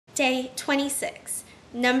Day 26,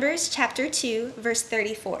 Numbers chapter 2, verse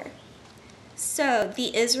 34. So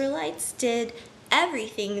the Israelites did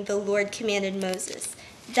everything the Lord commanded Moses.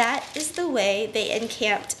 That is the way they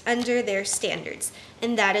encamped under their standards,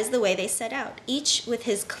 and that is the way they set out, each with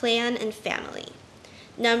his clan and family.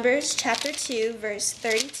 Numbers chapter 2, verse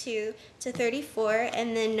 32 to 34,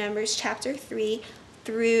 and then Numbers chapter 3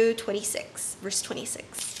 through 26, verse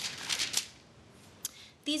 26.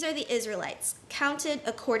 These are the Israelites, counted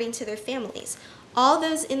according to their families. All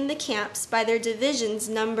those in the camps by their divisions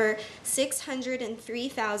number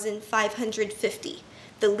 603,550.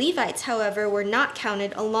 The Levites, however, were not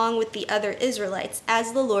counted along with the other Israelites,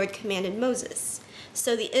 as the Lord commanded Moses.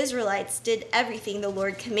 So the Israelites did everything the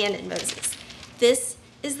Lord commanded Moses. This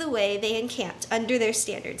is the way they encamped under their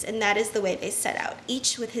standards, and that is the way they set out,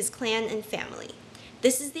 each with his clan and family.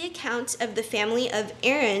 This is the account of the family of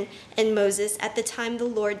Aaron and Moses at the time the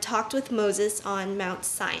Lord talked with Moses on Mount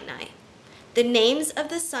Sinai. The names of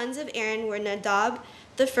the sons of Aaron were Nadab,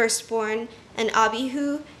 the firstborn, and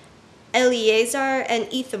Abihu, Eleazar,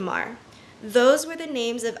 and Ithamar. Those were the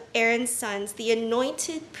names of Aaron's sons, the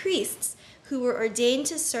anointed priests, who were ordained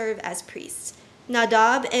to serve as priests.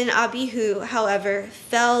 Nadab and Abihu, however,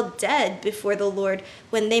 fell dead before the Lord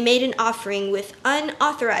when they made an offering with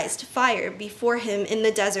unauthorized fire before him in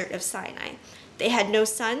the Desert of Sinai. They had no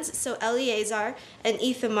sons, so Eleazar and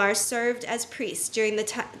Ithamar served as priests during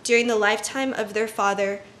the lifetime of their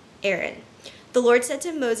father Aaron. The Lord said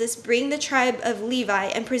to Moses, "Bring the tribe of Levi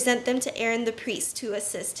and present them to Aaron the priest to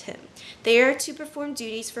assist him. They are to perform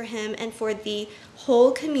duties for him and for the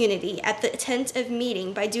whole community at the tent of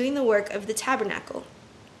meeting by doing the work of the tabernacle.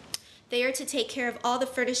 They are to take care of all the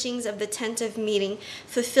furnishings of the tent of meeting,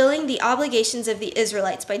 fulfilling the obligations of the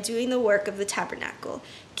Israelites by doing the work of the tabernacle.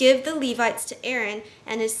 Give the Levites to Aaron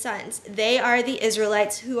and his sons. They are the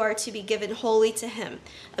Israelites who are to be given wholly to him.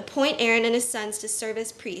 Appoint Aaron and his sons to serve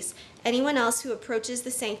as priests. Anyone else who approaches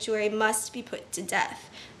the sanctuary must be put to death."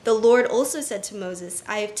 The Lord also said to Moses,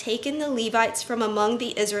 "I have taken the Levites from among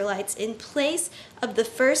the Israelites in place of the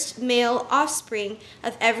first male offspring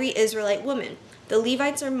of every Israelite woman. The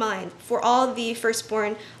Levites are mine, for all the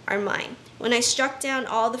firstborn are mine. When I struck down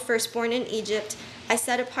all the firstborn in Egypt, I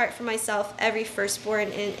set apart for myself every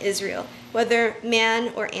firstborn in Israel, whether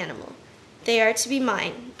man or animal. They are to be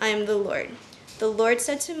mine. I am the Lord." The Lord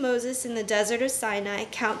said to Moses in the Desert of Sinai,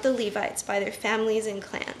 "Count the Levites by their families and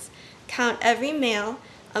clans. Count every male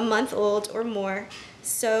a month old or more."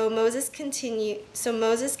 So Moses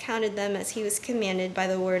counted them as he was commanded by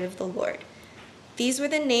the word of the Lord. These were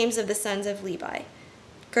the names of the sons of Levi: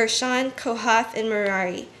 Gershon, Kohath, and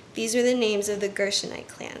Merari. These were the names of the Gershonite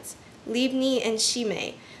clans: Libni and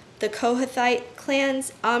Shimei. The Kohathite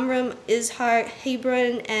clans: Amram, Izhar,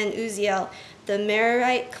 Hebron, and Uziel. The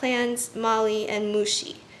Merarite clans: Mali and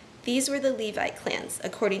Mushi. These were the Levite clans,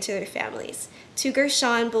 according to their families. To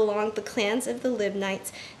Gershon belonged the clans of the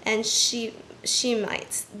Libnites and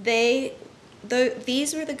Shemites.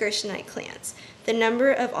 These were the Gershonite clans. The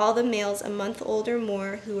number of all the males a month old or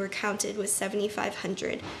more who were counted was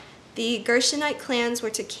 7,500. The Gershonite clans were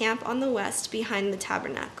to camp on the west behind the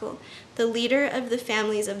tabernacle. The leader of the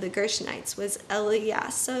families of the Gershonites was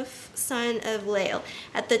Eliasaph, son of Lael.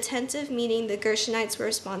 At the tent of meeting, the Gershonites were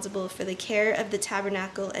responsible for the care of the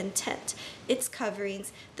tabernacle and tent, its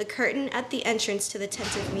coverings, the curtain at the entrance to the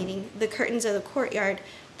tent of meeting, the curtains of the courtyard,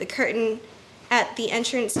 the curtain at the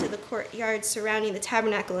entrance to the courtyard surrounding the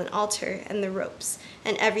tabernacle and altar, and the ropes,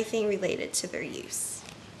 and everything related to their use.